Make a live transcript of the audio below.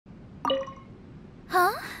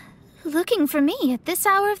Huh? Looking for me at this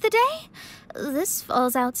hour of the day? This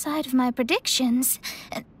falls outside of my predictions.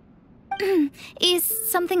 Is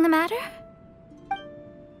something the matter?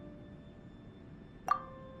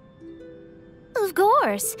 Of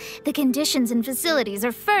course. The conditions and facilities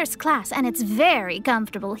are first class, and it's very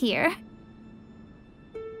comfortable here.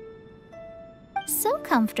 So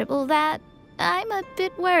comfortable that I'm a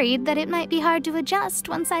bit worried that it might be hard to adjust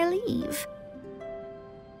once I leave.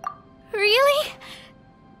 Really?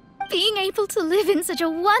 Being able to live in such a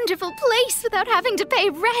wonderful place without having to pay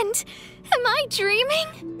rent. Am I dreaming?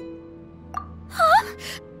 Huh?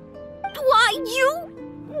 Why, you...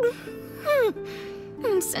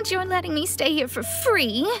 Since you're letting me stay here for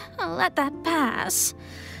free, I'll let that pass.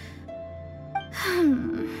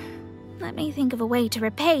 Let me think of a way to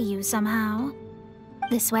repay you somehow.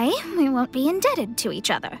 This way, we won't be indebted to each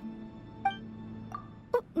other.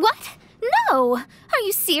 What? No! Are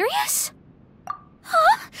you serious?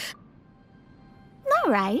 Huh?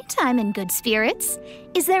 All right, I'm in good spirits.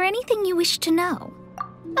 Is there anything you wish to know?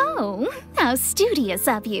 Oh, how studious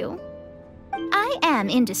of you. I am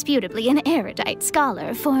indisputably an erudite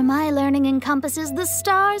scholar, for my learning encompasses the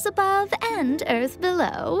stars above and earth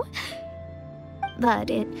below. But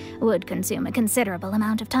it would consume a considerable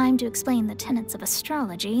amount of time to explain the tenets of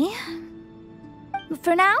astrology.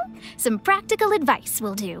 For now, some practical advice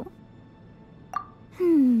will do.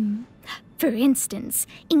 For instance,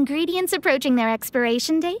 ingredients approaching their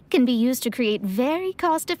expiration date can be used to create very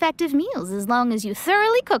cost-effective meals as long as you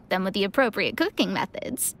thoroughly cook them with the appropriate cooking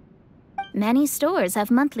methods. Many stores have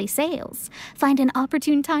monthly sales. Find an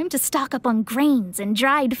opportune time to stock up on grains and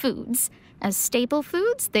dried foods. As staple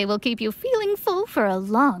foods, they will keep you feeling full for a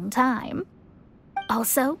long time.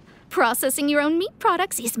 Also, processing your own meat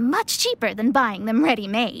products is much cheaper than buying them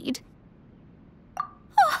ready-made.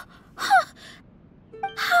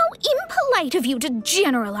 How impolite of you to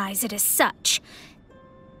generalize it as such.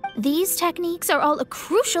 These techniques are all a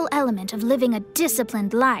crucial element of living a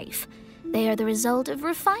disciplined life. They are the result of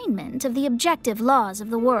refinement of the objective laws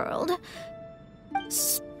of the world.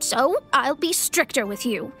 So, I'll be stricter with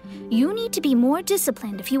you. You need to be more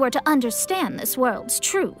disciplined if you are to understand this world's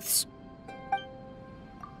truths.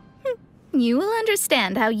 You will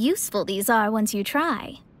understand how useful these are once you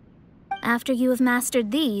try. After you have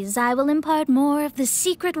mastered these, I will impart more of the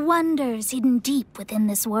secret wonders hidden deep within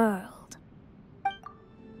this world.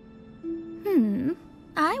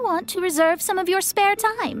 I want to reserve some of your spare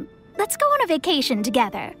time. Let's go on a vacation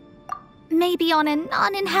together. Maybe on an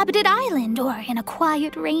uninhabited island or in a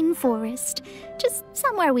quiet rainforest. Just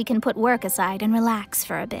somewhere we can put work aside and relax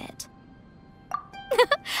for a bit.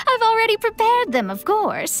 I've already prepared them, of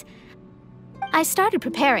course. I started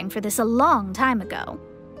preparing for this a long time ago.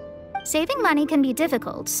 Saving money can be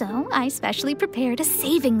difficult, so I specially prepared a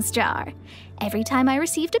savings jar. Every time I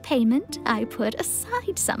received a payment, I put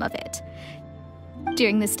aside some of it.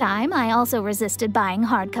 During this time, I also resisted buying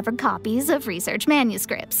hardcover copies of research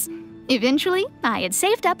manuscripts. Eventually, I had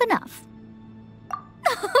saved up enough.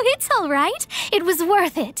 It's all right. It was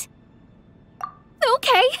worth it.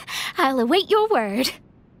 Okay, I'll await your word.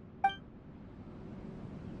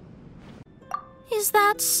 Is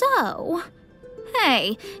that so?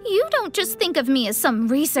 Hey, you don't just think of me as some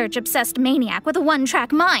research-obsessed maniac with a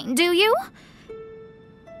one-track mind, do you?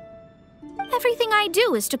 Everything I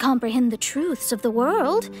do is to comprehend the truths of the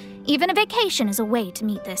world. Even a vacation is a way to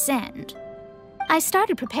meet this end. I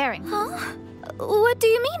started preparing. Huh? What do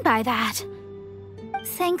you mean by that?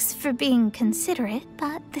 Thanks for being considerate,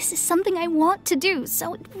 but this is something I want to do,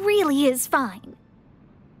 so it really is fine.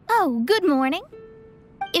 Oh, good morning.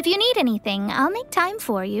 If you need anything, I'll make time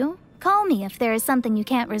for you. Call me if there is something you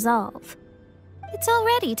can't resolve. It's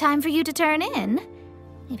already time for you to turn in.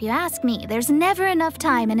 If you ask me, there's never enough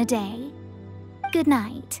time in a day. Good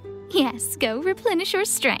night. Yes, go replenish your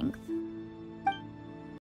strength.